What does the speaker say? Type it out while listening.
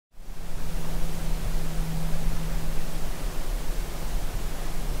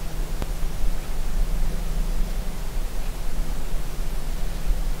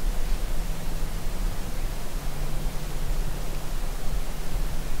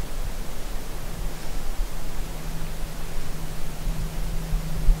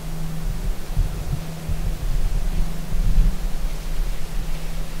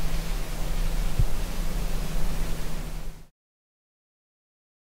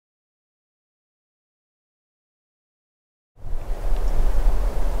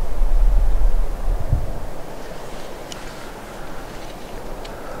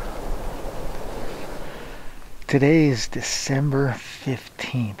Today is December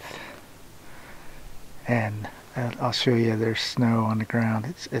 15th, and I'll show you there's snow on the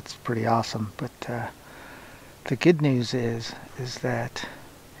ground. It's pretty awesome. But the good news is that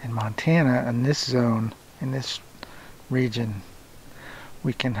in Montana, in this zone, in this region,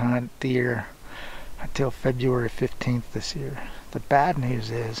 we can hunt deer until February 15th this year. The bad news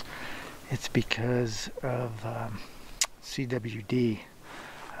is it's because of CWD.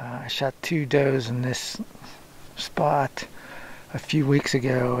 I shot 2 does in this spot a few weeks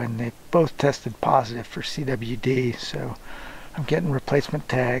ago, and they both tested positive for CWD, so I'm getting replacement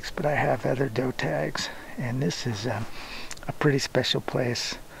tags, but I have other doe tags, and this is a pretty special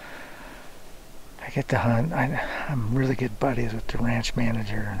place. I get to hunt. I'm really good buddies with the ranch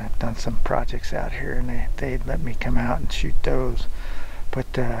manager, and I've done some projects out here, and they let me come out and shoot does,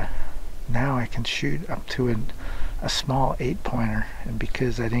 but now I can shoot up to a small 8-pointer, and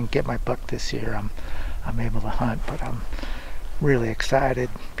because I didn't get my buck this year, I'm able to hunt. But I'm really excited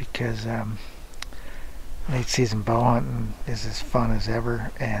because late season bow hunting is as fun as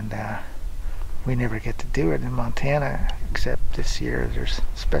ever, and we never get to do it in Montana except this year. There's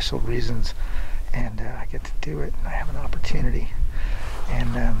special reasons, and I get to do it, and I have an opportunity,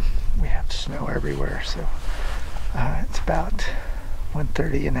 and we have snow everywhere. So it's about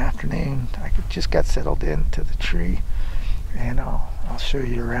 1:30 in the afternoon. I just got settled into the tree, and I'll show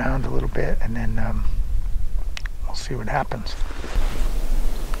you around a little bit, and then we'll see what happens.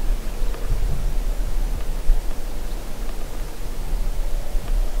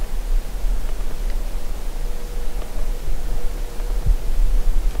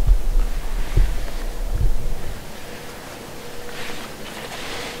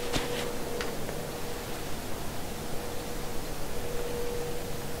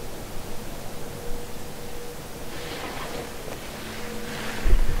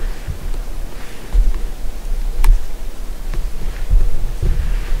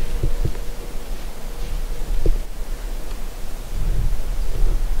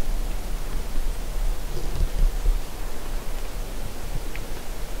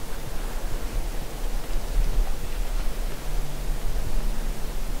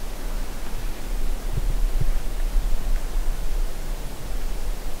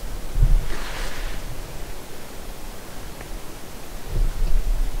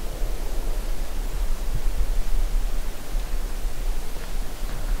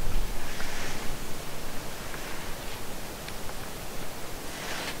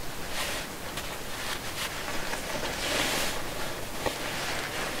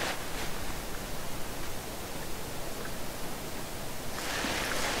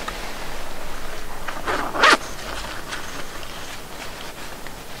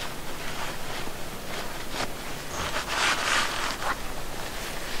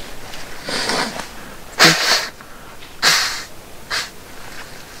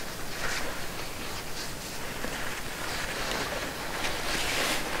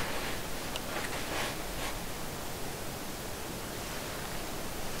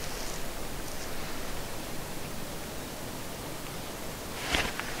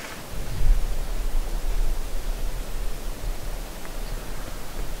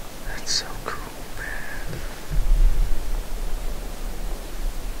 That's so cool, man.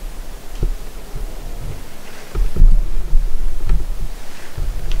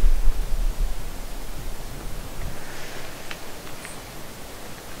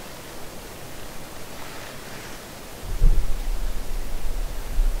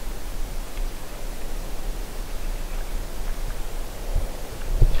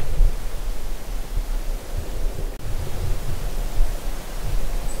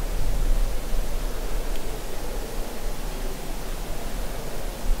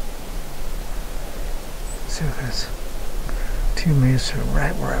 So there's 2 moose are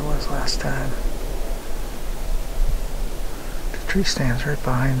right where I was last time. The tree stands right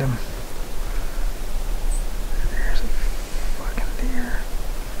behind them. There's a fucking deer.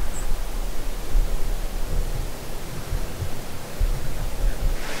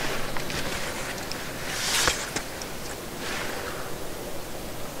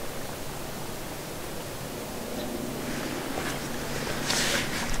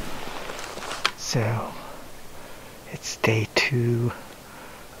 So it's day 2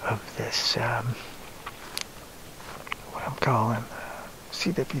 of this, what I'm calling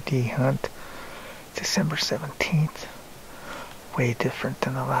CWD hunt, December 17th. Way different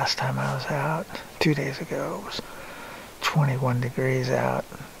than the last time I was out. 2 days ago it was 21 degrees out.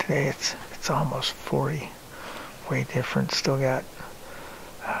 Today it's almost 40. Way different. Still got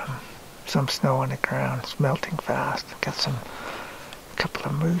some snow on the ground. It's melting fast. Got a couple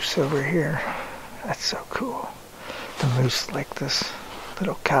of moose over here. That's so cool. the moose like this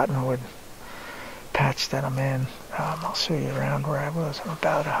little cottonwood patch that I'm in. I'll show you around where I was. I'm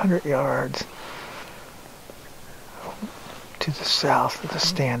about 100 yards to the south of the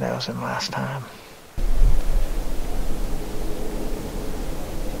stand I was in last time.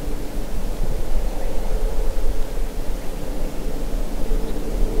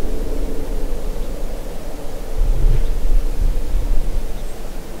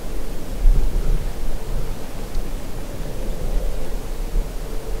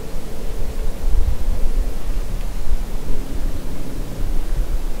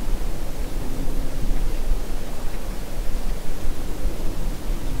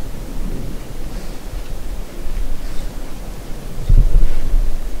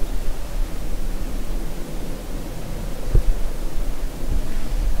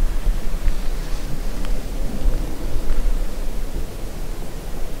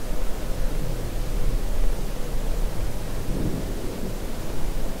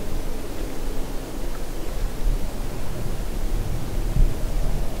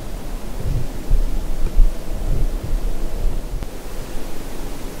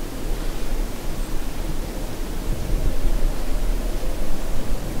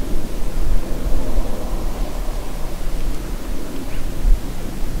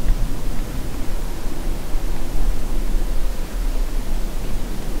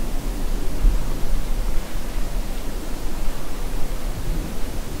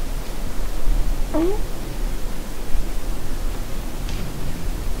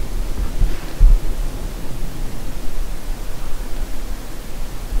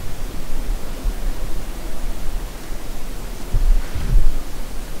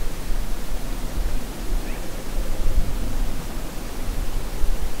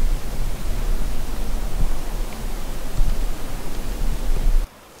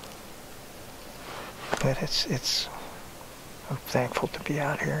 But I'm thankful to be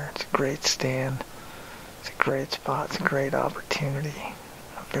out here. It's a great stand. It's a great spot. It's a great opportunity.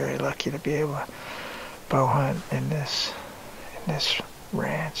 I'm very lucky to be able to bow hunt in this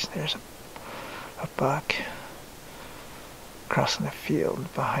ranch. There's a buck crossing the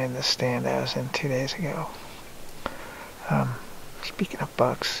field behind the stand I was in 2 days ago. Speaking of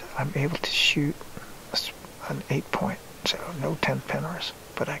bucks, I'm able to shoot an 8-point, so no 10 pinners,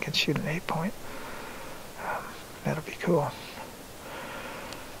 but I can shoot an 8-point. That'll be cool.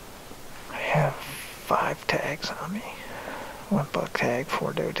 I have 5 tags on me. 1 buck tag,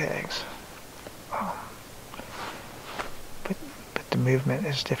 4 doe tags. But the movement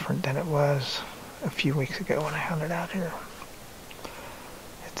is different than it was a few weeks ago when I hunted out here.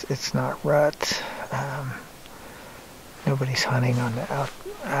 It's not rut. Nobody's hunting on the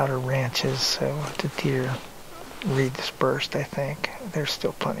outer ranches, so the deer redispersed, I think. There's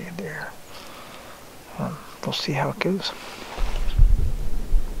still plenty of deer. We'll see how it goes.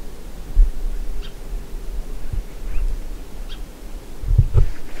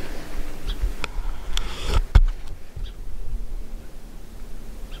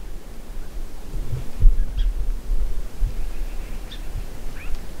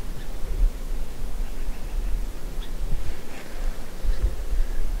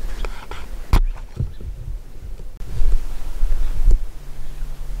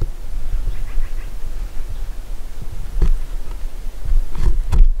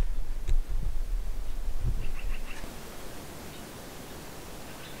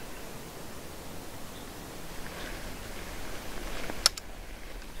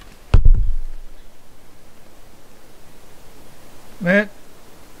 Matt?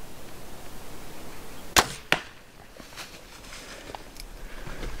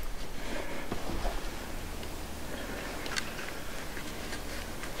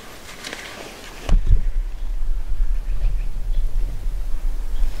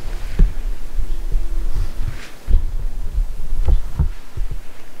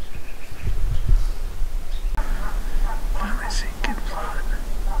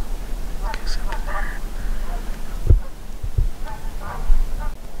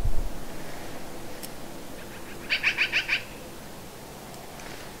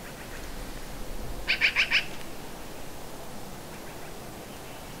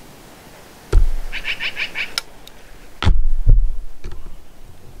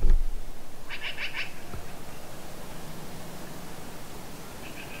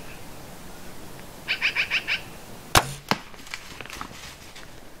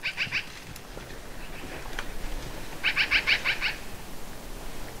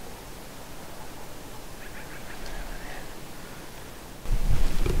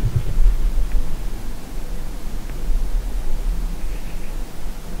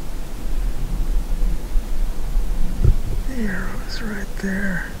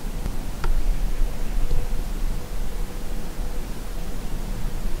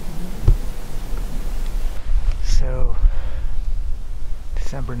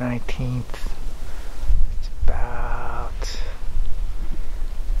 October 19th. It's about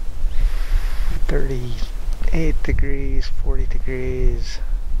 38 degrees, 40 degrees.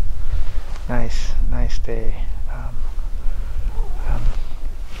 Nice day.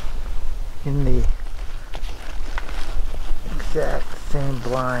 In the exact same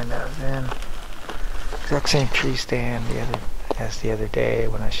blind I was in, exact same tree stand as the other day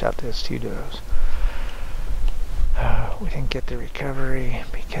when I shot those two does. We didn't get the recovery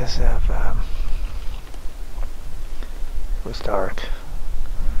because of it was dark.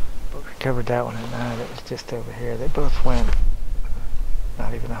 But recovered that one at night. It was just over here. They both went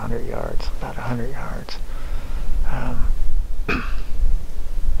not even 100 yards, about 100 yards,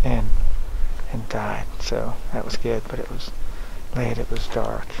 and died. So that was good, but it was late. It was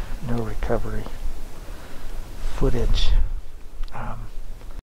dark. No recovery footage.